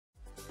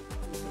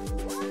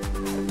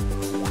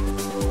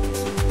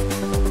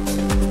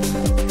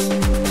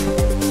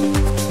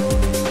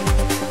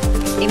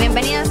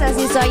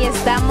pues hoy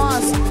estamos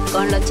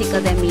con los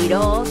chicos de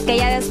Miró, que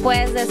ya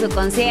después de su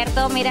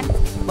concierto, miren,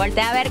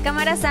 voltea a ver,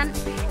 cámaras, están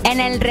en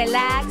el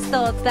relax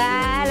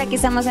total. Aquí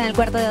estamos en el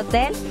cuarto de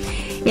hotel.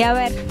 Y a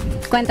ver,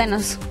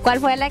 cuéntanos, ¿cuál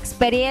fue la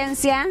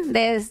experiencia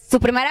de su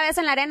primera vez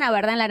en la arena,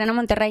 verdad? En la Arena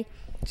Monterrey.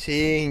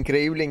 Sí,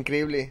 increíble,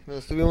 increíble.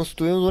 Tuvimos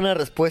buena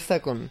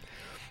respuesta con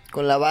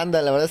la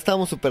banda. La verdad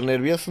estábamos súper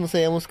nerviosos, no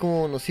sabíamos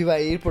cómo nos iba a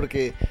ir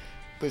porque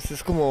pues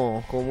es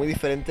como muy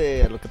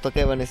diferente a lo que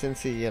toca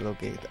Evanescence y a lo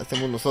que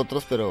hacemos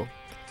nosotros, pero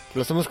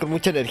lo hacemos con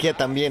mucha energía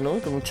también, ¿no?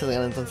 Con muchas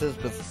ganas. Entonces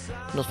pues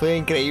nos fue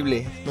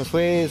increíble,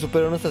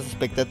 superó nuestras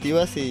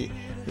expectativas y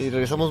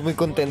regresamos muy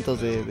contentos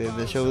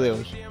del show de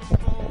hoy.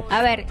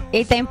 A ver,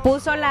 ¿y te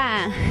impuso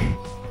la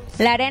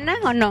arena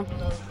o no?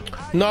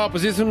 No,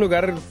 pues sí es un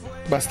lugar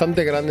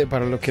bastante grande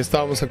para lo que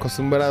estábamos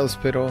acostumbrados,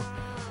 pero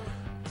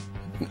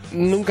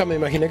nunca me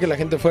imaginé que la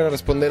gente fuera a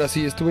responder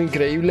así. Estuvo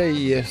increíble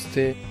y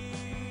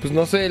pues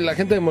no sé, la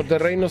gente de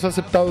Monterrey nos ha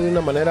aceptado de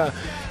una manera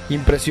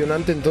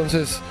impresionante,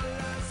 entonces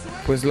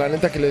pues la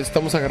neta que le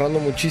estamos agarrando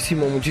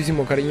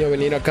muchísimo cariño a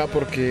venir acá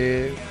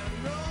porque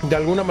de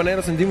alguna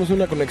manera sentimos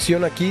una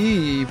conexión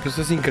aquí y pues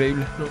es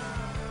increíble, ¿no?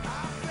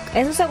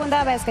 Es su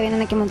segunda vez que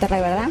vienen aquí a Monterrey,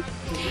 ¿verdad?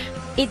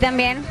 Y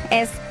también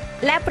es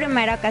la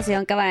primera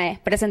ocasión que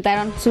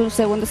presentaron su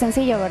segundo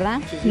sencillo,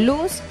 ¿verdad? Sí.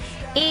 Luz,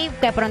 y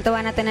que pronto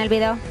van a tener el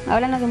video.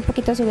 Háblanos un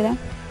poquito de su video.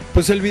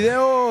 Pues el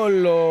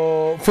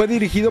video fue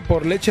dirigido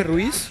por Leche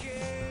Ruiz,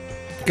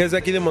 que es de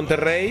aquí de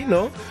Monterrey,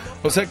 ¿no?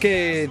 O sea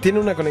que tiene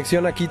una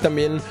conexión aquí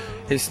también,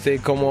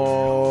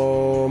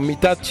 como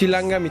mitad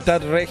chilanga,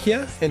 mitad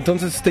regia.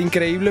 Entonces está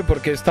increíble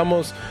porque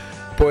estamos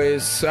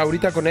pues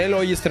ahorita con él.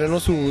 Hoy estrenó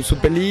su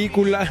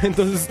película,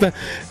 entonces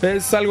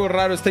es algo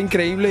raro, está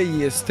increíble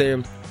y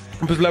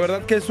pues la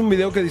verdad que es un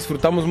video que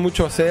disfrutamos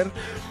mucho hacer.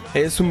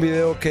 Es un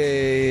video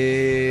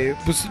que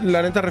pues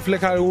la neta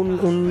refleja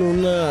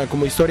una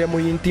como historia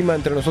muy íntima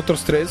entre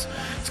nosotros tres.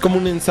 Es como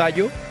un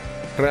ensayo,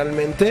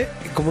 realmente,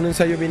 como un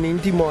ensayo bien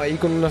íntimo ahí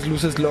con unas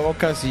luces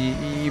locas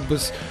y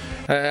pues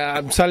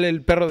sale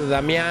el perro de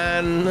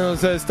Damián, o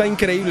sea, está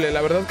increíble.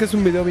 La verdad que es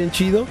un video bien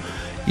chido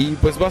y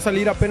pues va a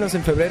salir apenas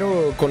en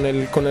febrero con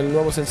el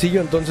nuevo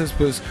sencillo. Entonces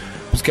pues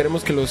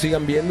queremos que lo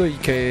sigan viendo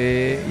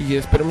y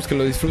esperemos que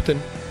lo disfruten.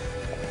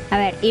 A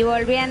ver, y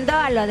volviendo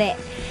a lo de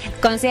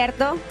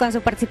concierto, con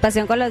su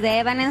participación con los de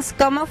Evanescence,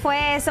 ¿cómo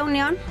fue esa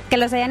unión? ¿Que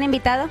los hayan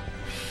invitado?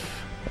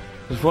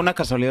 Pues fue una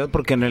casualidad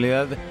porque en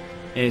realidad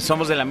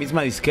somos de la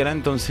misma disquera,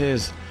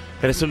 entonces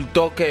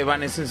resultó que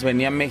Evanescence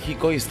venía a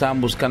México y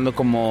estaban buscando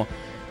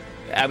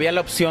había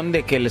la opción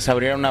de que les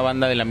abriera una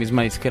banda de la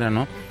misma disquera,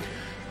 ¿no?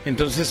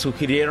 Entonces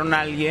sugirieron a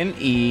alguien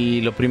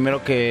y lo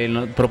primero que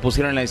nos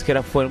propusieron en la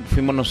disquera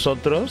fuimos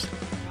nosotros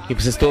y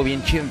pues estuvo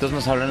bien chido. Entonces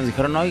nos hablaron, nos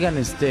dijeron, oigan,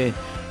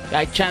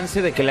 hay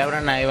chance de que le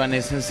abran a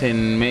Evanescence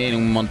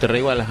en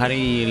Monterrey, Guadalajara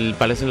y el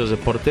Palacio de los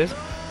Deportes,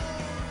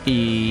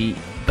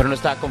 pero no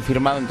estaba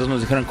confirmado. Entonces nos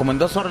dijeron, como en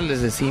 2 horas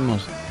les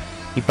decimos.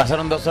 Y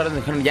pasaron 2 horas,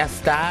 nos dijeron, ya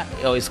está.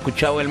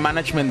 El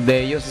management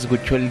de ellos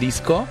escuchó el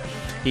disco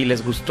y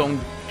les gustó un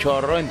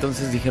chorro.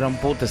 Entonces dijeron,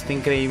 puta, está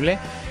increíble.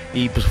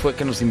 Y pues fue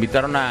que nos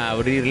invitaron a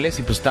abrirles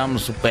y pues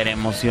estábamos súper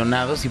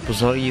emocionados. Y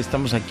pues hoy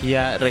estamos aquí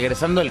ya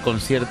regresando del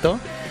concierto.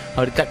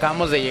 Ahorita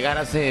acabamos de llegar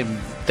hace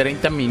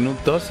 30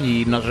 minutos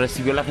y nos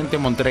recibió la gente de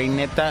Monterrey,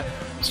 neta,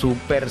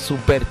 súper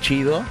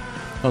chido.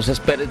 O sea,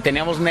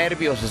 teníamos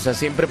nervios, o sea,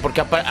 siempre,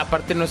 porque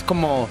aparte no es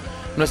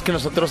que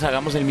nosotros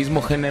hagamos el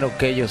mismo género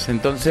que ellos.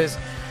 Entonces,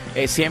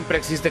 siempre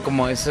existe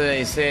como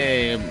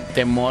ese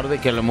temor de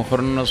que a lo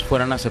mejor no nos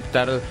fueran a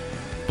aceptar,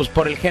 pues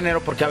por el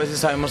género, porque a veces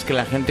sabemos que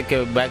la gente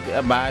que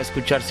va a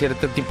escuchar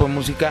cierto tipo de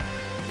música,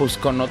 pues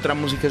con otra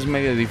música es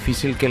medio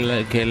difícil que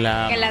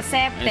la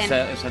acepten.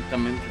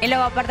 Exactamente. Y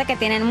luego aparte que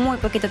tienen muy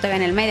poquito todavía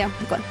en el medio.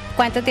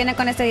 ¿Cuánto tiene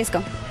con este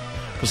disco?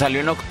 Pues salió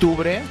en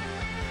octubre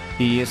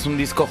y es un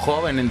disco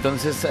joven,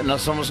 entonces no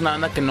somos una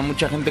banda que no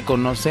mucha gente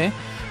conoce,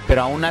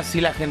 pero aún así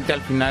la gente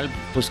al final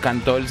pues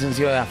cantó el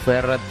sencillo de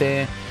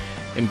Aférrate,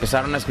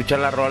 empezaron a escuchar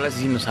las rolas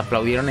y nos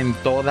aplaudieron en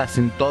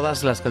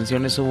todas las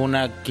canciones. Hubo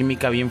una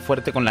química bien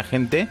fuerte con la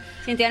gente.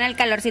 Sintieron el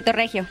calorcito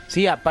regio.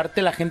 Sí,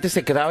 aparte la gente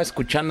se quedaba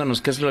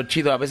escuchándonos, que es lo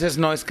chido. A veces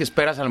no es que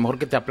esperas a lo mejor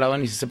que te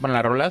aplaudan y se sepan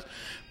las rolas,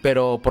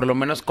 pero por lo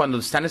menos cuando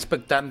están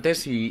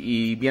expectantes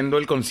y viendo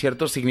el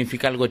concierto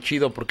significa algo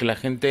chido, porque la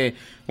gente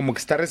como que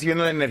está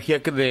recibiendo la energía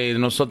de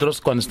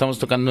nosotros cuando estamos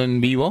tocando en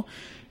vivo.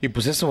 Y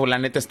pues eso, la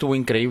neta estuvo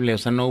increíble. O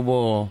sea, no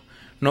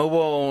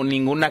hubo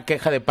ninguna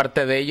queja de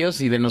parte de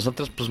ellos y de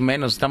nosotros pues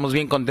menos. Estamos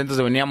bien contentos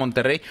de venir a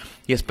Monterrey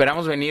y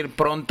esperamos venir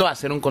pronto a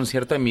hacer un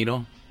concierto de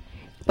Miró.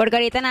 Porque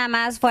ahorita nada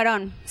más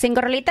fueron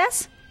 5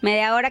 rolitas,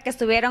 media hora que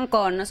estuvieron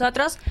con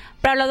nosotros,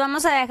 pero los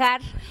vamos a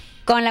dejar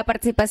con la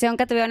participación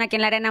que tuvieron aquí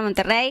en la Arena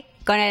Monterrey,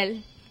 con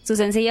su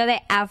sencillo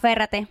de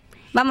Aférrate.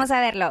 Vamos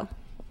a verlo.